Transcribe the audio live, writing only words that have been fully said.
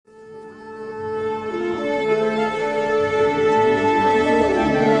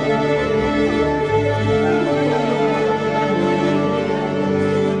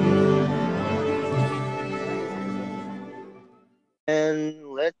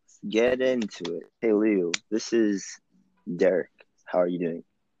get into it. Hey, Leo, this is Derek. How are you doing?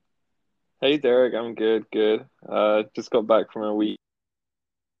 Hey Derek, I'm good, good. Just got back from a week.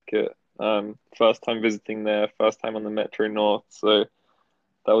 First time visiting there, first time on the Metro North, so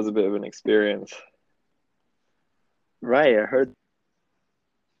that was a bit of an experience. Right, I heard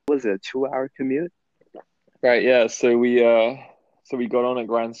it was a 2 hour commute. Right, yeah. So we got on at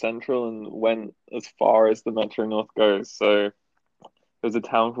Grand Central and went as far as the Metro North goes. So there's a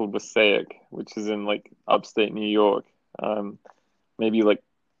town called Passaic, which is in like upstate New York. Um, Maybe like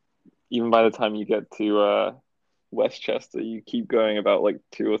even by the time you get to Westchester, you keep going about like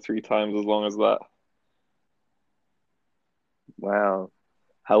two or three times as long as that. Wow.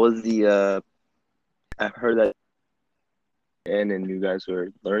 How was the I heard that and you guys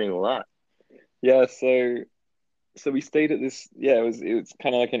were learning a lot. Yeah, so we stayed at this, yeah, it was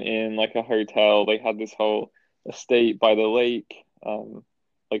kind of like an inn, like a hotel. They had this whole estate by the lake,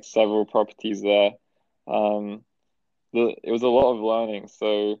 like several properties there. Um, it was a lot of learning.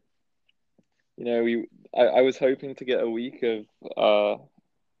 So, I was hoping to get a week of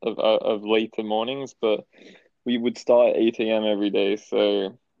later mornings, but we would start at 8 a.m. every day,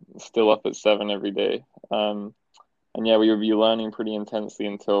 so still up at 7 every day. And yeah, we would be learning pretty intensely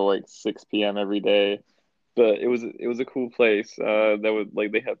until like 6 p.m. every day, but it was a cool place. There was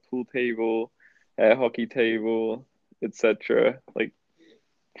like they had pool table, air hockey table, etc. Like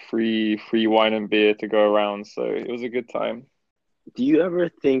free wine and beer to go around. So it was a good time. Do you ever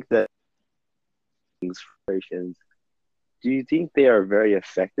think that things frustrations, do you think they are very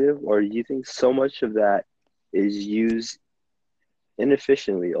effective, or do you think so much of that is used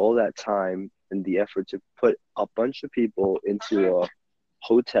inefficiently, all that time and the effort to put a bunch of people into a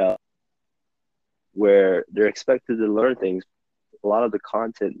hotel where they're expected to learn things? A lot of the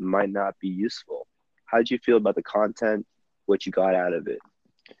content might not be useful. How did you feel about the content, what you got out of it?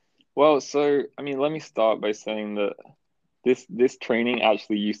 Well, so I mean, let me start by saying that this training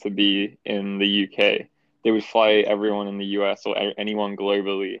actually used to be in the UK. They would fly everyone in the US or anyone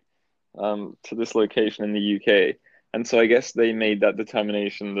globally to this location in the UK. And so I guess they made that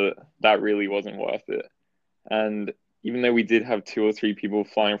determination that that really wasn't worth it. And even though we did have two or three people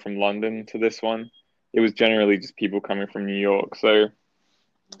flying from London to this one, it was generally just people coming from New York. So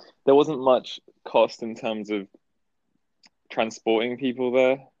there wasn't much cost in terms of transporting people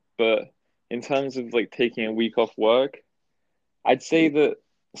there. But in terms of like taking a week off work, I'd say that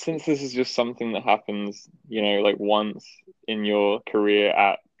since this is just something that happens, like once in your career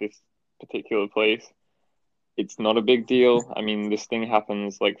at this particular place, it's not a big deal. I mean, this thing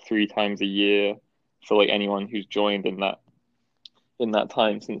happens like three times a year for like anyone who's joined in that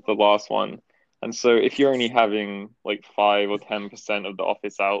time since the last one. And so if you're only having like 5 or 10% of the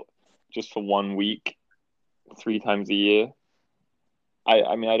office out just for 1 week, three times a year,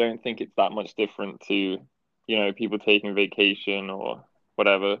 I mean I don't think it's that much different to, people taking vacation or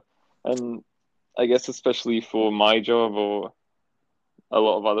whatever. And I guess especially for my job or a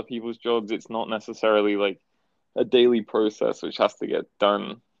lot of other people's jobs, it's not necessarily like a daily process which has to get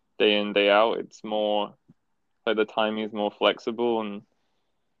done day in, day out. It's more like the timing is more flexible, and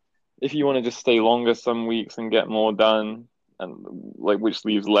if you want to just stay longer some weeks and get more done, and like which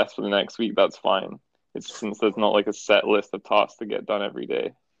leaves less for the next week, that's fine. It's since there's not like a set list of tasks to get done every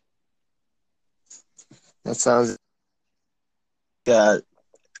day. That sounds I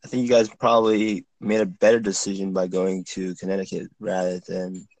think you guys probably made a better decision by going to Connecticut rather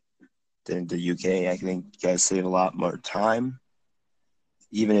than the UK. I think you guys save a lot more time,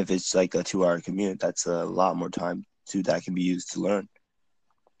 even if it's like a 2 hour commute. That's a lot more time too that can be used to learn.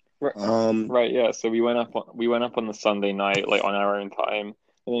 Right, Um, right, yeah. So we went up on the Sunday night, like on our own time,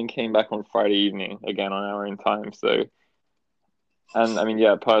 and then came back on Friday evening again on our own time. So, and I mean,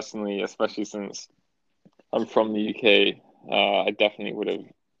 yeah, personally, especially since I'm from the UK, I definitely would have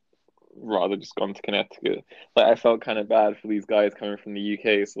rather just gone to Connecticut. Like I felt kind of bad for these guys coming from the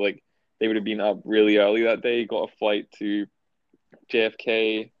UK, so like they would have been up really early that day, got a flight to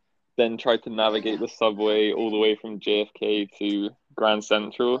JFK, then tried to navigate the subway all the way from JFK to Grand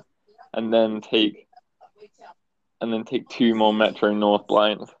Central, and then take two more Metro North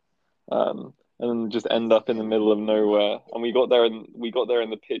lines, and then just end up in the middle of nowhere. And we got there in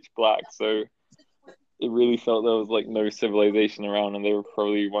the pitch black, so it really felt there was like no civilization around, and they were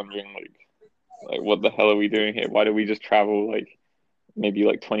probably wondering like what the hell are we doing here? Why do we just travel like maybe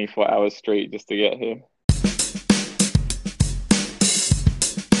like 24 hours straight just to get here?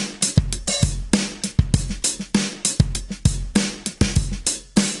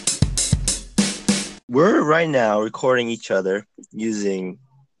 we're right now recording each other using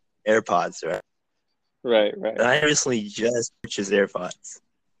AirPods, right? Right, right. And I recently just purchased AirPods.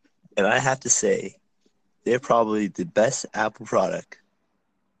 And I have to say, they're probably the best Apple product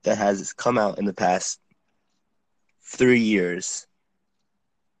that has come out in the past 3 years.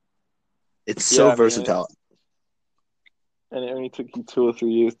 It's Yeah, so I mean, versatile. and it only took you 2 or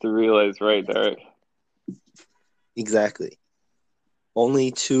 3 years to realize, right, Derek? Exactly.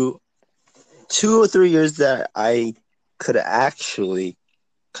 Only 2 or 3 years that I could actually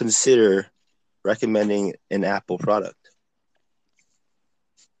consider recommending an Apple product.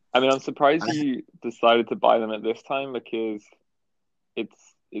 I mean, I'm surprised I, you decided to buy them at this time because it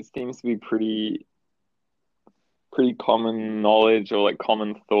seems to be pretty common knowledge or like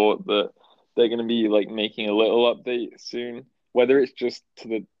common thought that they're going to be like making a little update soon. Whether it's just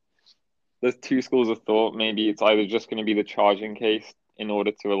to there's two schools of thought. Maybe it's either just going to be the charging case in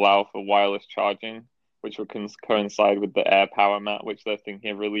order to allow for wireless charging, which will coincide with the Air Power Mat, which they're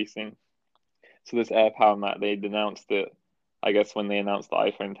thinking of releasing. So this Air Power Mat, they announced it, I guess, when they announced the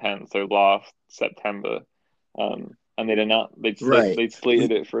iPhone 10, so last September. And right. they'd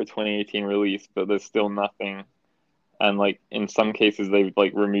slated it for a 2018 release, but there's still nothing. And like in some cases, they've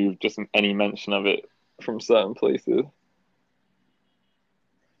like removed just any mention of it from certain places.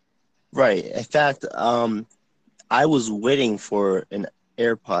 Right. In fact, I was waiting for an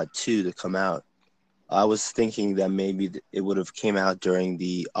AirPod 2 to come out. I was thinking that maybe it would have came out during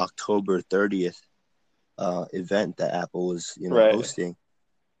the October 30th event that Apple was, Right. hosting.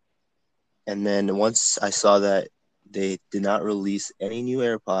 And then once I saw that they did not release any new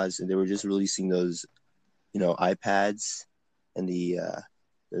AirPods and they were just releasing those, iPads and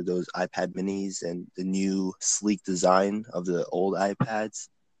those iPad minis and the new sleek design of the old iPads,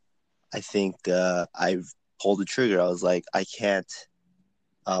 I think I've pulled the trigger. I was like, I can't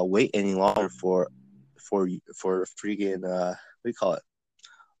wait any longer for a freaking what do you call it,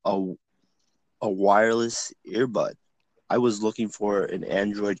 a a wireless earbud. I was looking for an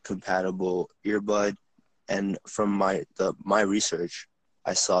Android compatible earbud, and from my research,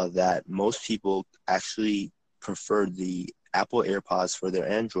 I saw that most people actually prefer the Apple AirPods for their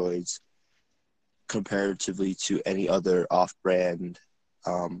Androids comparatively to any other off-brand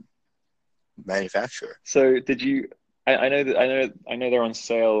um, manufacturer. So did you? I know they're on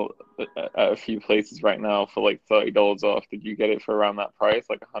sale at a few places right now for like $30 off. Did you get it for around that price,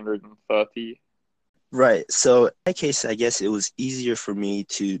 like 130? Right. So in my case, I guess it was easier for me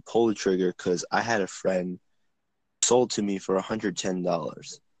to pull the trigger because I had a friend sold to me for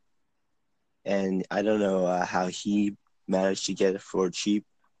 $110, and I don't know how he managed to get it for cheap,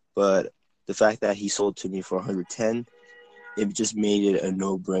 but the fact that he sold to me for 110, it just made it a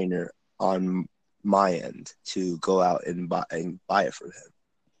no-brainer on my end to go out and buy it from him.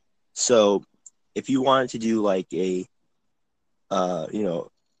 So if you wanted to do like a you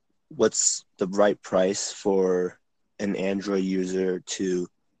know, what's the right price for an Android user to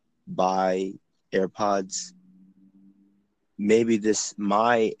buy AirPods, maybe this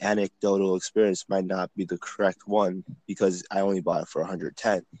my anecdotal experience might not be the correct one because I only bought it for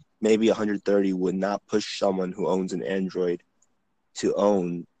 110. Maybe 130 would not push someone who owns an Android to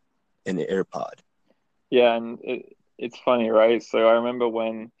own an AirPod. Yeah, and it's funny, right? So I remember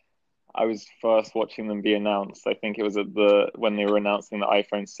when I was first watching them be announced. I think it was at the when they were announcing the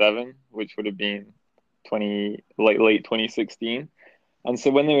iPhone 7, which would have been 20 late 2016. And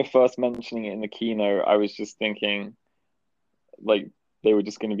so when they were first mentioning it in the keynote, I was just thinking like they were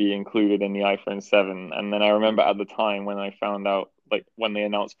just going to be included in the iPhone 7. And then I remember at the time when I found out, like when they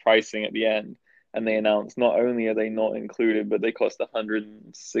announced pricing at the end, and they announced not only are they not included, but they cost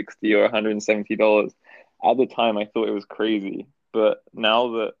 $160 or $170. At the time, I thought it was crazy. But now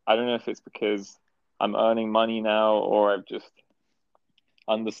that I don't know if it's because I'm earning money now or I've just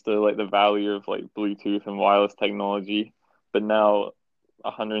understood like the value of like Bluetooth and wireless technology, but now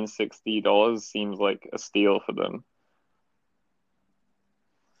 $160 seems like a steal for them.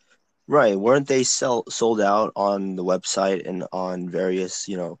 Right. Weren't they sold out on the website and on various,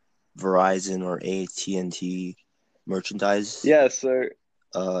 Verizon or AT&T merchandise Yeah, so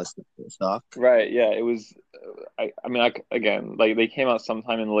uh stock? right, yeah, it was. I mean, again, like they came out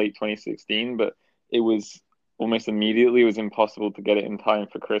sometime in late 2016, but it was almost immediately. It was impossible to get it in time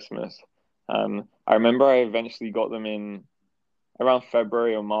for Christmas. I remember I eventually got them in around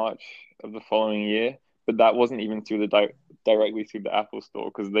February or March of the following year, but that wasn't even through the directly through the Apple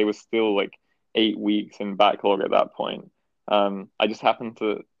Store because they were still like 8 weeks in backlog at that point. I just happened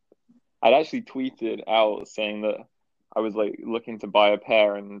to I'd actually tweeted out saying that I was like looking to buy a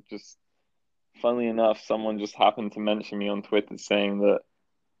pair, and just funnily enough, someone just happened to mention me on Twitter saying that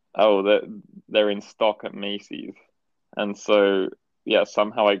oh they're in stock at Macy's, and so yeah,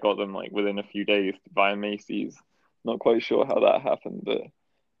 somehow I got them like within a few days via Macy's. Not quite sure how that happened, but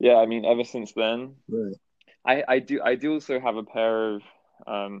yeah, I mean, ever since then, Right. I do also have a pair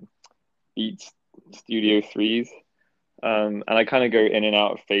of Beats Studio 3s. And I kind of go in and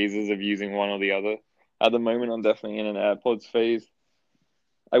out of phases of using one or the other. At the moment, I'm definitely in an AirPods phase.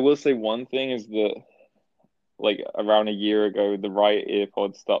 I will say one thing is that, like around a year ago, the right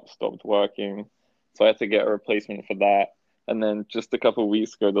earpod stopped working, so I had to get a replacement for that. And then just a couple of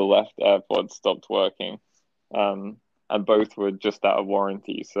weeks ago, the left AirPod stopped working, um, and both were just out of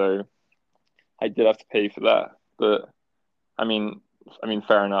warranty, so I did have to pay for that. But I mean,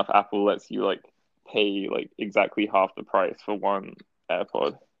 fair enough. Apple lets you like pay like exactly half the price for one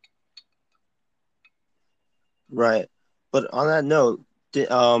AirPod. Right. But on that note,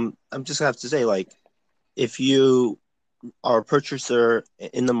 I'm just gonna have to say, like, if you are a purchaser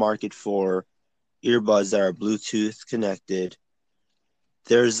in the market for earbuds that are Bluetooth connected,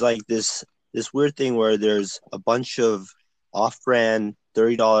 there's like this weird thing where there's a bunch of off-brand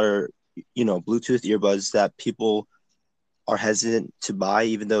 $30, Bluetooth earbuds that people are hesitant to buy,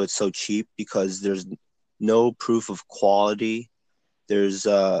 even though it's so cheap, because there's no proof of quality. There's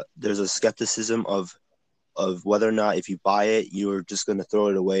a skepticism of whether or not if you buy it, you're just going to throw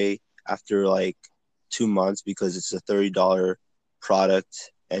it away after like 2 months because it's a $30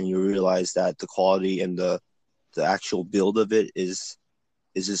 product, and you realize that the quality and the actual build of it is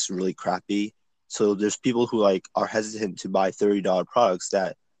just really crappy. So there's people who like are hesitant to buy $30 products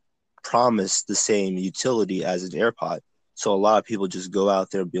that promise the same utility as an AirPod. So a lot of people just go out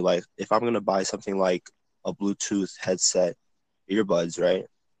there and be like, if I'm gonna buy something like a Bluetooth headset, earbuds, right?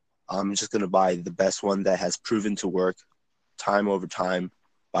 I'm just gonna buy the best one that has proven to work time over time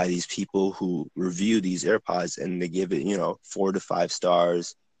by these people who review these AirPods, and they give it, 4 to 5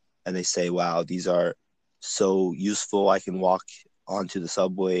 stars, and they say, wow, these are so useful. I can walk onto the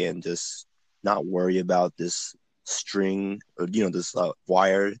subway and just not worry about this string or this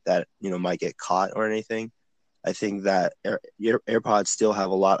wire that might get caught or anything. I think that AirPods still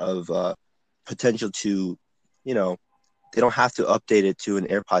have a lot of potential to, you know, they don't have to update it to an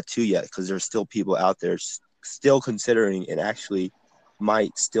AirPod 2 yet, because there's still people out there still considering and actually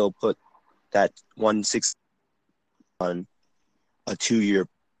might still put that 160 on a 2-year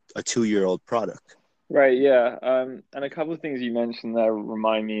old product. Right, yeah. And a couple of things you mentioned there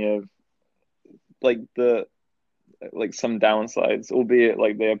remind me of like the like some downsides, albeit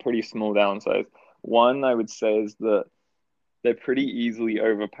like they are pretty small downsides. One I would say is that they're pretty easily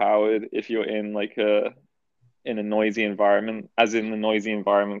overpowered if you're in like a noisy environment, as in the noisy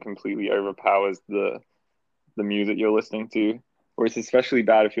environment completely overpowers the music you're listening to. Or it's especially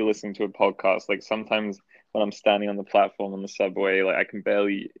bad if you're listening to a podcast. Like sometimes when I'm standing on the platform on the subway, like I can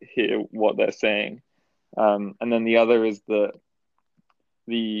barely hear what they're saying. And then the other is the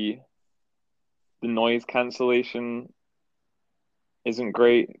the noise cancellation isn't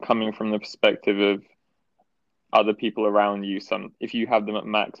great coming from the perspective of other people around you. Some if you have them at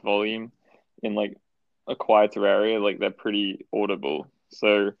max volume in like a quieter area, like they're pretty audible.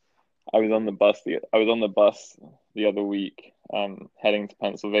 So I was on the bus the other week, heading to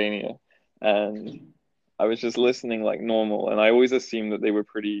Pennsylvania, and I was just listening like normal, and I always assumed that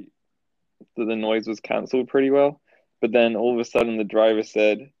that the noise was cancelled pretty well. But then all of a sudden the driver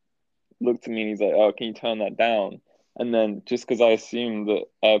looked at me and he's like, "Oh, can you turn that down?" And then just because I assumed that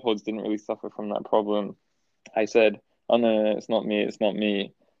AirPods didn't really suffer from that problem, I said, "Oh no, it's not me, it's not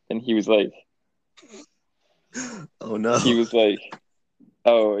me." And Oh no. he was like,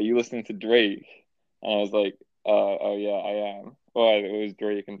 "Oh, are you listening to Drake?" And I was like, "Oh yeah, I am." Well, it was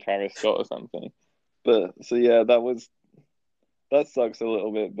Drake and Travis Scott or something. But so yeah, that sucks a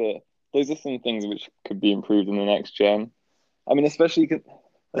little bit. But those are some things which could be improved in the next gen. I mean, That's especially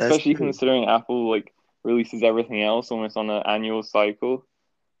true. considering Apple like releases everything else almost on an annual cycle.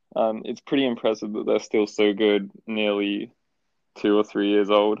 It's pretty impressive that they're still so good, nearly 2 or 3 years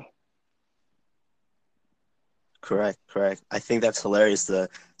old. Correct. I think that's hilarious. The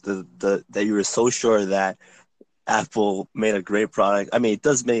that you were so sure that Apple made a great product. I mean, it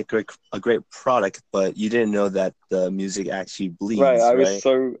does make a great product, but you didn't know that the music actually Right. bleeds, right?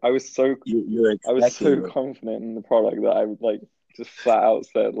 You're I was expecting so it. confident in the product that I would like just flat out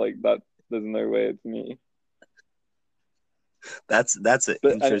said like that. There's no way it's me. That's an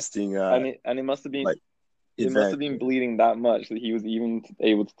But interesting and like it must have event. been bleeding that much that he was even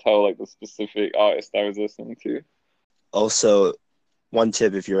able to tell like the specific artist I was listening to. Also, one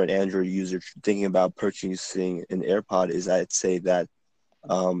tip if you're an Android user thinking about purchasing an AirPod is I'd say that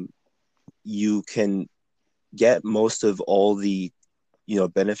um, you can get most of all the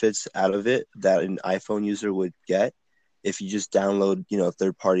benefits out of it that an iPhone user would get if you just download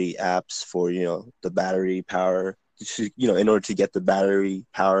third party apps for the battery power, in order to get the battery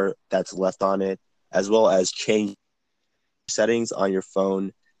power that's left on it, as well as change settings on your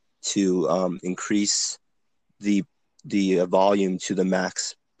phone to increase the volume to the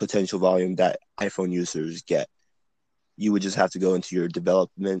max potential volume that iPhone users get. You would just have to go into your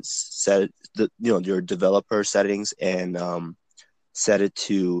your developer settings and set it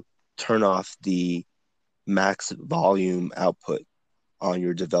to turn off the max volume output on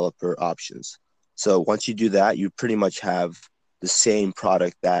your developer options. So once you do that, you pretty much have the same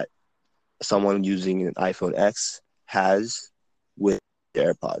product that someone using an iPhone X has with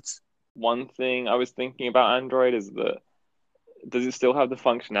AirPods. One thing I was thinking about Android is that does it still have the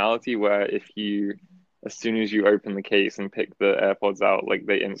functionality where as soon as you open the case and pick the AirPods out, like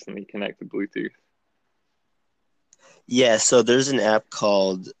they instantly connect to Bluetooth? Yeah, so there's an app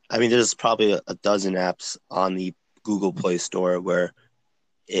there's probably a dozen apps on the Google Play Store where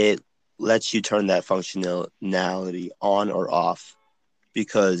it lets you turn that functionality on or off,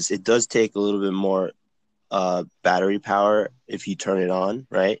 because it does take a little bit more battery power if you turn it on,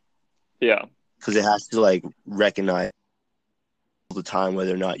 right? Yeah. Because it has to recognize all the time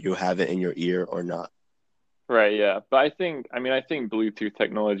whether or not you have it in your ear or not. Right, yeah. But I think Bluetooth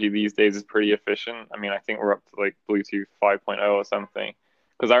technology these days is pretty efficient. I think we're up to Bluetooth 5.0 or something.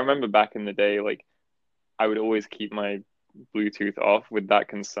 Because I remember back in the day, I would always keep my Bluetooth off with that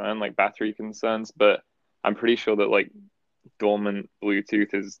concern, battery concerns. But I'm pretty sure that dormant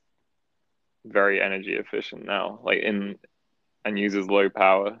Bluetooth is very energy efficient now, and uses low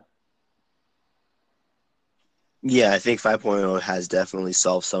power. Yeah, I think 5.0 has definitely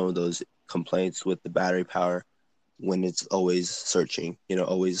solved some of those complaints with the battery power when it's always searching,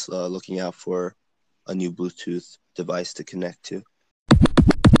 always looking out for a new Bluetooth device to connect to.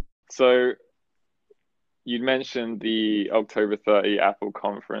 So you'd mentioned the October 30 Apple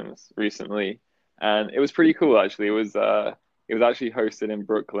conference recently, and it was pretty cool actually. It was actually hosted in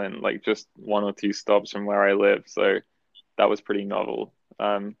Brooklyn, just one or two stops from where I live, so that was pretty novel.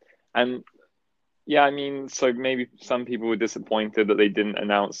 And yeah, so maybe some people were disappointed that they didn't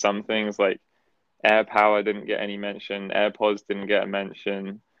announce some things, like AirPower didn't get any mention, AirPods didn't get a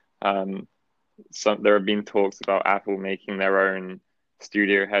mention. There have been talks about Apple making their own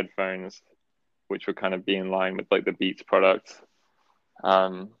studio headphones, which would kind of be in line with the Beats product.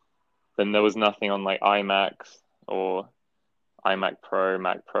 Then there was nothing on iMacs or iMac Pro,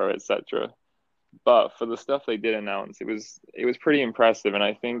 Mac Pro, etc. But for the stuff they did announce, it was pretty impressive, and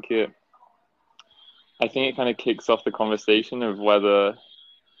I think it kind of kicks off the conversation of whether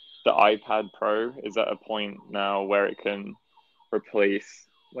the iPad Pro is at a point now where it can replace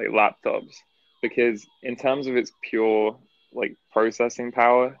laptops, because in terms of its pure processing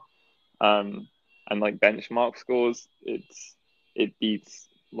power and benchmark scores, it beats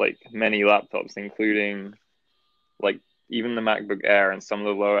many laptops, including even the MacBook Air and some of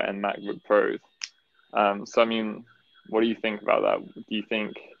the lower end MacBook Pros. So what do you think about that? Do you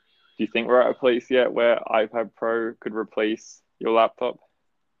think we're at a place yet where iPad Pro could replace your laptop?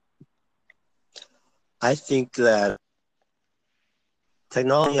 I think that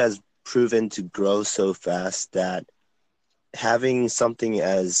technology has proven to grow so fast that having something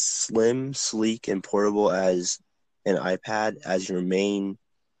as slim, sleek, and portable as an iPad as your main,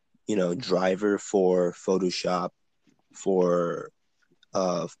 driver for Photoshop, for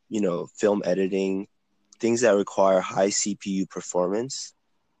film editing, things that require high CPU performance,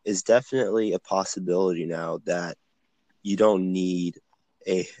 is definitely a possibility now, that you don't need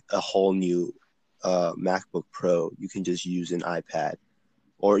a whole new MacBook Pro. You can just use an iPad,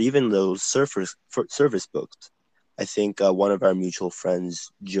 or even those Surface Books. I think one of our mutual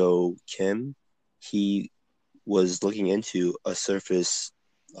friends, Joe Kim, he was looking into a Surface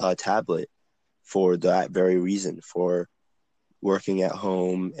tablet for that very reason, for working at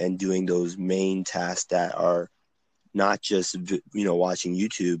home and doing those main tasks that are not just watching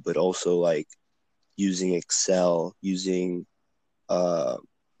YouTube, but also using Excel, using higher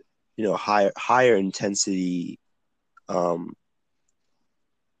intensity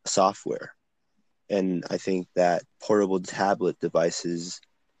software. And I think that portable tablet devices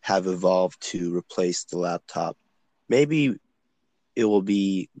have evolved to replace the laptop. Maybe it will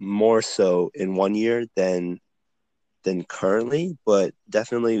be more so in 1 year than currently, but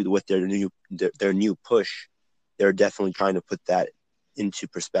definitely with their new push, they're definitely trying to put that into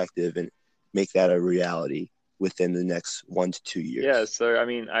perspective and make that a reality within the next 1 to 2 years. Yeah, so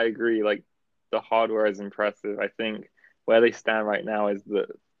I agree. The hardware is impressive. I think where they stand right now is that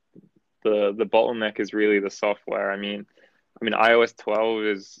the bottleneck is really the software. iOS 12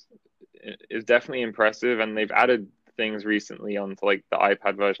 is definitely impressive, and they've added things recently onto the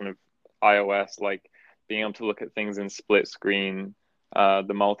iPad version of iOS, like being able to look at things in split screen.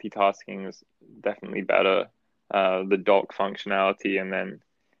 The multitasking is definitely better. The dock functionality, and then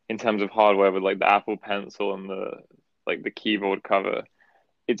in terms of hardware with like the Apple Pencil and the keyboard cover,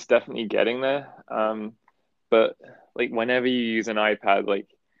 it's definitely getting there. But like whenever you use an iPad, like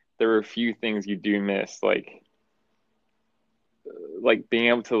there are a few things you do miss, like being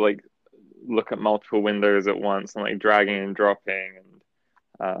able to like look at multiple windows at once and like dragging and dropping and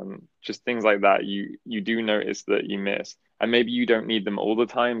just things like that. You do notice that you miss, and maybe you don't need them all the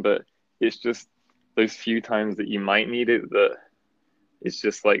time, but it's just those few times that you might need it that it's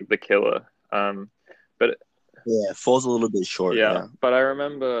just like the killer. But Yeah, it falls a little bit short. yeah, Yeah. but I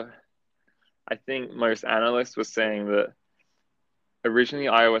remember I think most analysts were saying that originally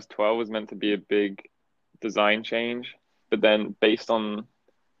iOS 12 was meant to be a big design change, but then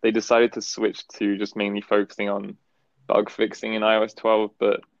they decided to switch to just mainly focusing on bug fixing in iOS 12.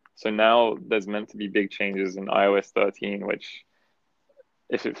 But so now there's meant to be big changes in iOS 13, which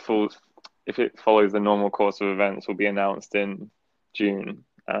if it falls if it follows the normal course of events, will be announced in June.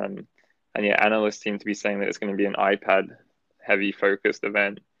 And yeah, analysts seem to be saying that it's going to be an iPad heavy focused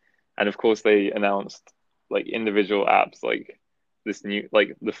event. And of course, they announced like individual apps, like this new,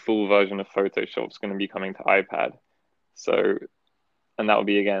 like the full version of Photoshop is going to be coming to iPad. So, and that will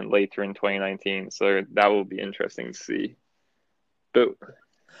be again later in 2019. So that will be interesting to see. But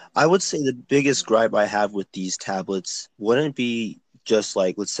I would say the biggest gripe I have with these tablets wouldn't be just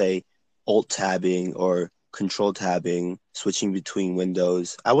like, let's say, alt tabbing or control tabbing, switching between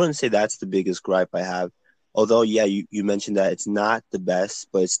windows. I wouldn't say that's the biggest gripe I have. Although, yeah, you mentioned that it's not the best,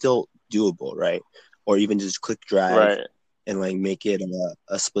 but it's still doable, right? Or even just click drag right, and like make it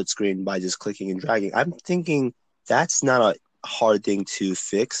a split screen by just clicking and dragging. I'm thinking that's not a hard thing to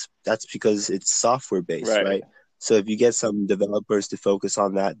fix. That's because it's software based, right, right? So if you get some developers to focus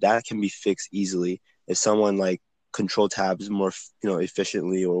on that, that can be fixed easily. If someone like control tabs more,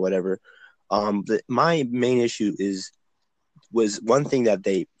 efficiently or whatever. My main issue was one thing that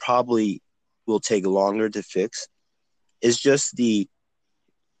they probably will take longer to fix is just the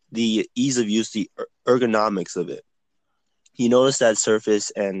ease of use, the ergonomics of it. You notice that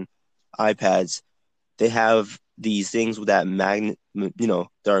Surface and iPads, they have these things with that magnet, there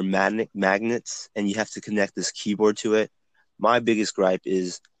are magnets, and you have to connect this keyboard to it. My biggest gripe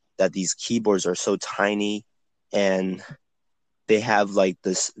is that these keyboards are so tiny, and they have like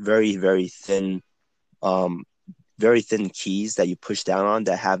this very, um, very thin keys that you push down on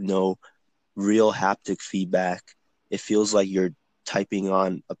that have no real haptic feedback. It feels like you're typing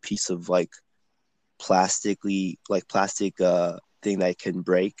on a piece of like plastic thing that can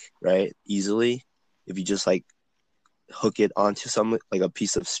break, right, easily if you just like hook it onto some like a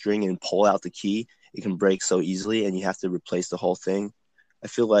piece of string and pull out the key. It can break so easily and you have to replace the whole thing. I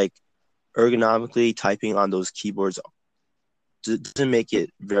feel like ergonomically typing on those keyboards doesn't make it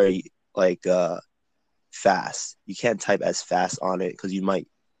very like fast. You can't type as fast on it because you might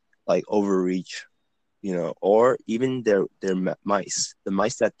like overreach, or even their mice. The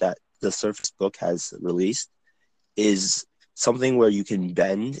mice that the Surface Book has released is something where you can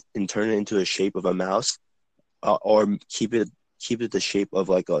bend and turn it into a shape of a mouse, or keep it the shape of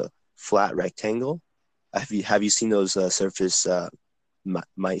like a flat rectangle. Have you seen those Surface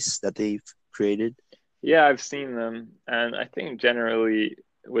mice that they've created? yeah, I've seen them, and I think generally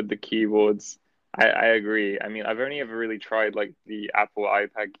with the keyboards, I agree. I mean, I've only ever really tried like the Apple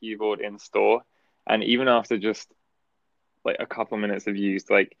iPad keyboard in store, and even after just like a couple minutes of use,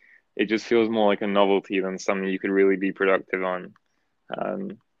 like it just feels more like a novelty than something you could really be productive on.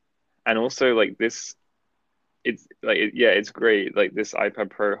 Um, and also like this, it's like yeah, it's great. Like this iPad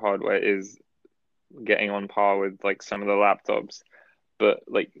Pro hardware is getting on par with like some of the laptops, but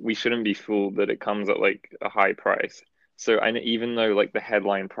like we shouldn't be fooled that it comes at like a high price. So and even though like the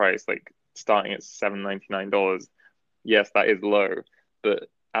headline price, like starting at $799, yes, that is low, but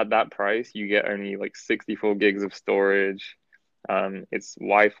at that price you get only like 64 gigs of storage. It's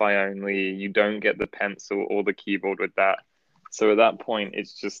Wi-Fi only. You don't get the pencil or the keyboard with that. So at that point,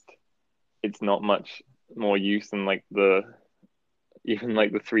 it's not much more use than like the even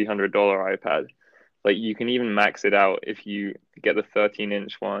like the $300 iPad. Like you can even max it out if you get the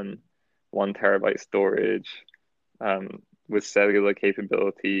 13-inch one, 1 terabyte storage, with cellular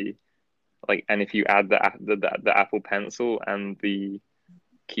capability. Like, and if you add the Apple Pencil and the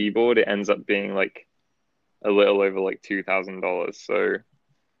keyboard, it ends up being like a little over like $2,000. So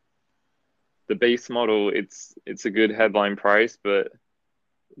the base model, it's a good headline price, but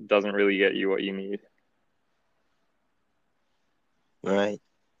doesn't really get you what you need. All right.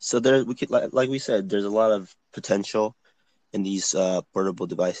 So there, we could like we said, there's a lot of potential in these portable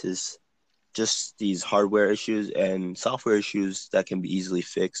devices. just these hardware issues and software issues that can be easily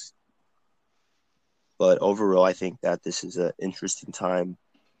fixed. But overall, I think that this is an interesting time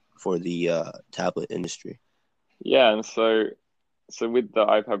for the tablet industry. Yeah, and so with the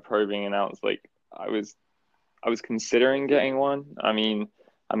iPad Pro being announced, like I was considering getting one. I mean,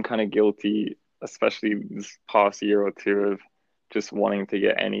 I'm kind of guilty, especially this past year or two, of just wanting to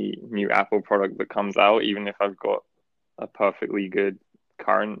get any new Apple product that comes out, even if I've got a perfectly good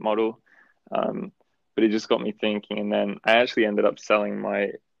current model. But it just got me thinking, and then I actually ended up selling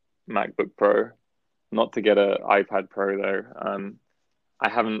my MacBook Pro, not to get a iPad Pro though. I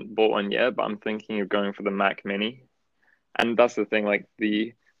haven't bought one yet, but I'm thinking of going for the Mac Mini. And that's the thing, like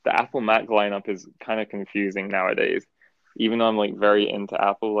the Apple Mac lineup is kind of confusing nowadays. Even though I'm like very into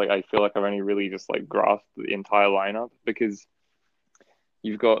Apple, like I feel like I've only really just like grasped the entire lineup because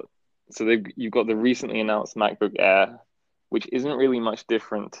you've got you've got the recently announced MacBook Air, which isn't really much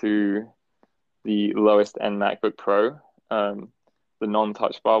different to the lowest end MacBook Pro, the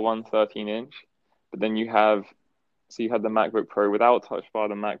non-touch bar one, 13-inch. But then you have the MacBook Pro without touch bar,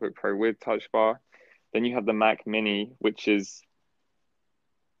 the MacBook Pro with touch bar. Then you have the Mac Mini, which is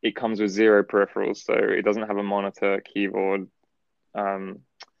it comes with zero peripherals, so it doesn't have a monitor, keyboard,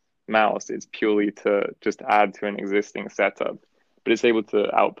 mouse. It's purely to just add to an existing setup, but it's able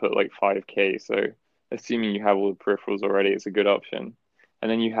to output like 5K. So assuming you have all the peripherals already, it's a good option.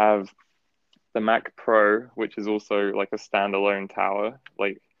 And then you have the Mac Pro, which is also like a standalone tower,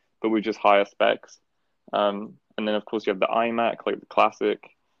 like but with just higher specs. And then of course you have the iMac, like the classic,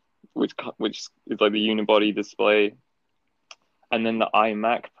 which is like the unibody display, and then the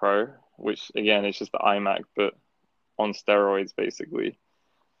iMac Pro, which again is just the iMac but on steroids basically.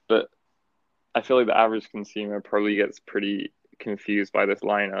 But I feel like the average consumer probably gets pretty confused by this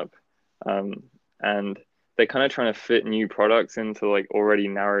lineup, and they're kind of trying to fit new products into like already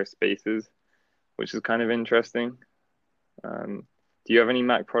narrow spaces, which is kind of interesting. Do you have any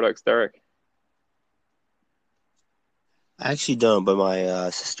Mac products, Derek? I actually don't, but my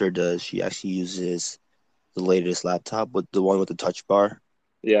sister does. She actually uses the latest laptop with the one with the touch bar.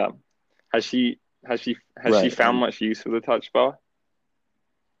 Yeah. Has she Right. found much use for the touch bar?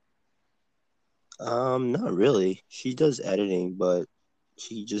 Not really. She does editing, but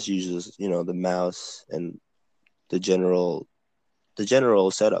she just uses, the mouse and the general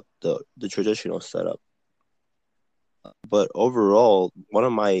setup, the traditional setup. But overall, one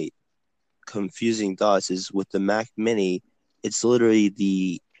of my confusing thoughts is with the Mac Mini, it's literally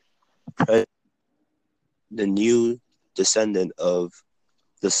the new descendant of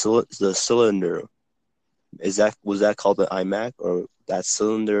the cylinder. Was that called the iMac or that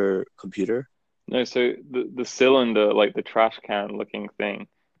cylinder computer? No, so the cylinder, like the trash can looking thing,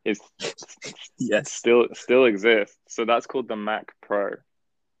 is Yes. still exists. So that's called the Mac Pro.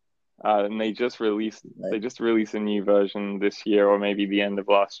 And Right. they just released a new version this year or maybe the end of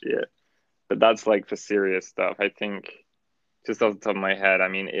last year. But that's like for serious stuff. I think just off the top of my head, I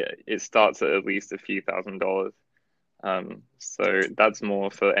mean it starts at least a few $1,000s. So that's more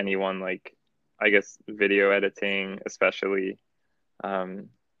for anyone like I guess video editing, especially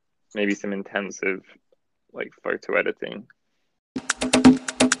maybe some intensive like photo editing.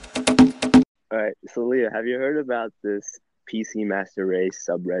 All right, so Leah, have you heard about this PC Master Race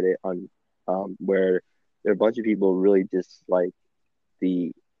subreddit on where there are a bunch of people really dislike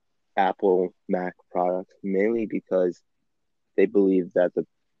the Apple Mac products, mainly because they believe that the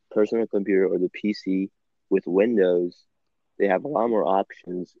personal computer or the PC with Windows, they have a lot more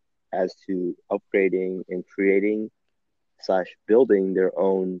options as to upgrading and creating slash building their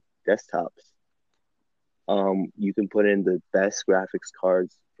own desktops. You can put in the best graphics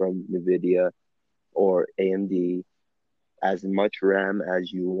cards from NVIDIA or AMD, as much RAM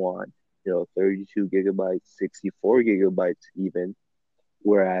as you want, 32 gigabytes, 64 gigabytes even.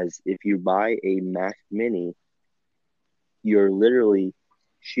 Whereas if you buy a Mac Mini, you're literally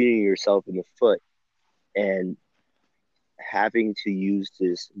shooting yourself in the foot and having to use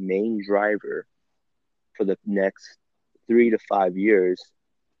this main driver for the next 3 to 5 years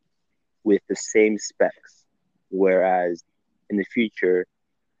with the same specs. Whereas in the future,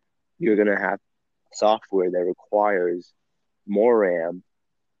 you're going to have software that requires more RAM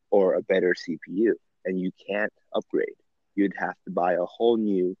or a better CPU, and you can't upgrade. You'd have to buy a whole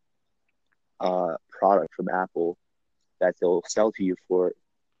new product from Apple that they'll sell to you for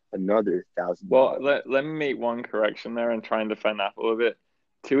another Well, $1,000. let me make one correction there and try and defend Apple a bit.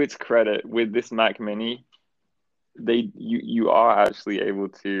 To its credit, with this Mac Mini, you are actually able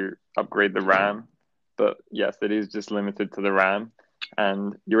to upgrade the RAM, but yes, it is just limited to the RAM,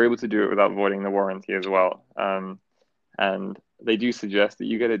 and you're able to do it without voiding the warranty as well. and they do suggest that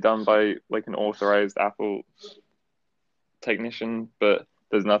you get it done by like an authorized Apple technician, but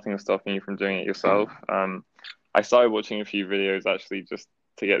there's nothing stopping you from doing it yourself. I started watching a few videos actually just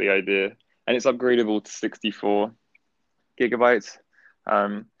to get the idea, and it's upgradable to 64 gigabytes.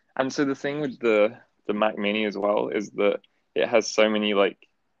 And so the thing with the Mac Mini as well is that it has so many like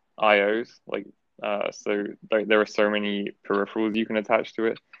IOs, like so there are so many peripherals you can attach to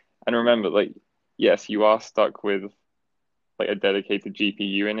it. And remember, like, yes, you are stuck with like a dedicated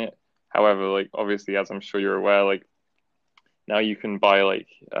GPU in it. However, like obviously, as I'm sure you're aware, like now you can buy like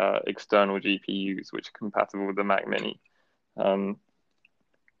external GPUs which are compatible with the Mac Mini.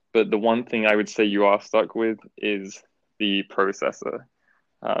 But the one thing I would say you are stuck with is the processor.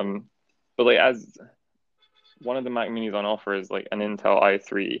 But like as one of the Mac Minis on offer is like an Intel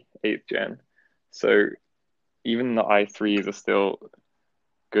i3 8th gen. So even the i3s are still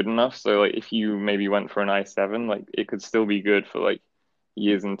good enough. So like if you maybe went for an i7, like it could still be good for like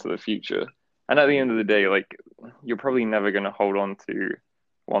years into the future. And at the end of the day, like you're probably never going to hold on to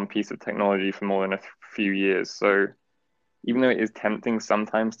one piece of technology for more than a few years. So even though it is tempting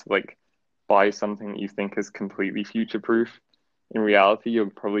sometimes to like buy something that you think is completely future proof, in reality, you're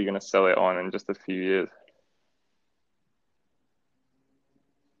probably going to sell it on in just a few years.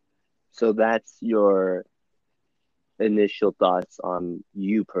 So that's your initial thoughts on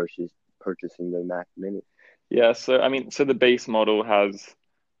you purchasing the Mac Mini. Yeah, so I mean, so the base model has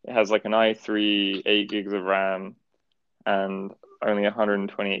like an i3, 8 gigs of RAM, and only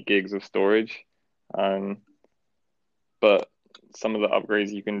 128 gigs of storage. But some of the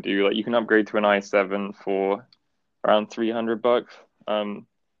upgrades you can do, like you can upgrade to an i7 for around $300,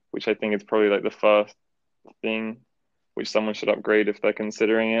 which I think is probably like the first thing which someone should upgrade if they're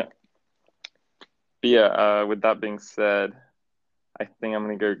considering it. But yeah, with that being said, I think I'm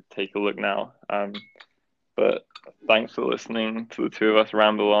gonna go take a look now. But thanks for listening to the two of us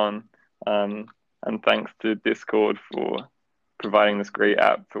ramble on. And thanks to Discord for providing this great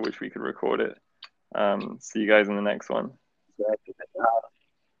app for which we could record it. See you guys in the next one.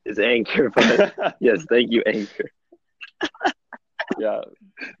 It's Anchor, but yes, thank you, Anchor. Yeah.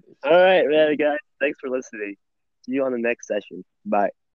 All right, man, guys. Thanks for listening. See you on the next session. Bye.